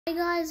Hi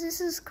guys,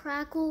 this is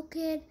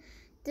Kracoolkid.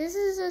 This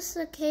is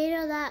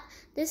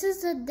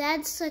a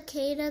dead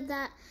cicada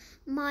that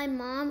my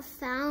mom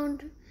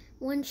found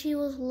when she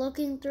was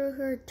looking through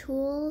her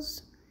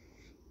tools.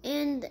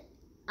 And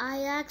I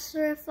asked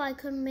her if I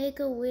could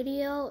make a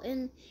video,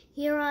 and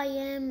here I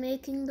am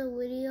making the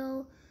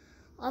video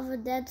of a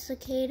dead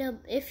cicada.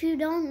 If you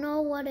don't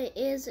know what it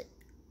is,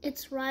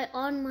 it's right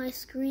on my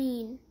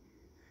screen.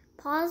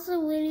 Pause the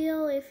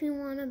video if you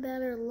want a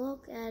better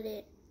look at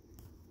it.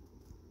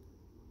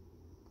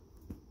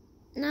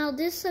 Now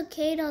this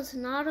cicada's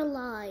not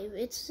alive.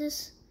 It's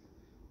just,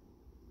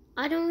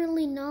 I don't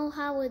really know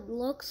how it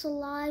looks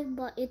alive,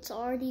 but it's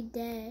already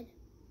dead.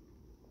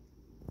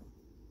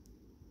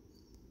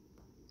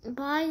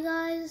 Bye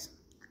guys.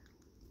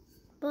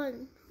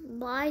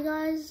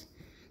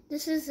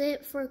 This is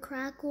it for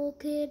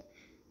Kracoolkid.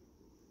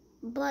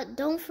 But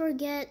don't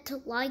forget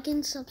to like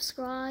and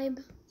subscribe,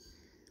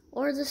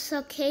 or the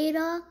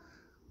cicada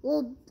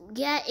will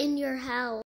get in your house.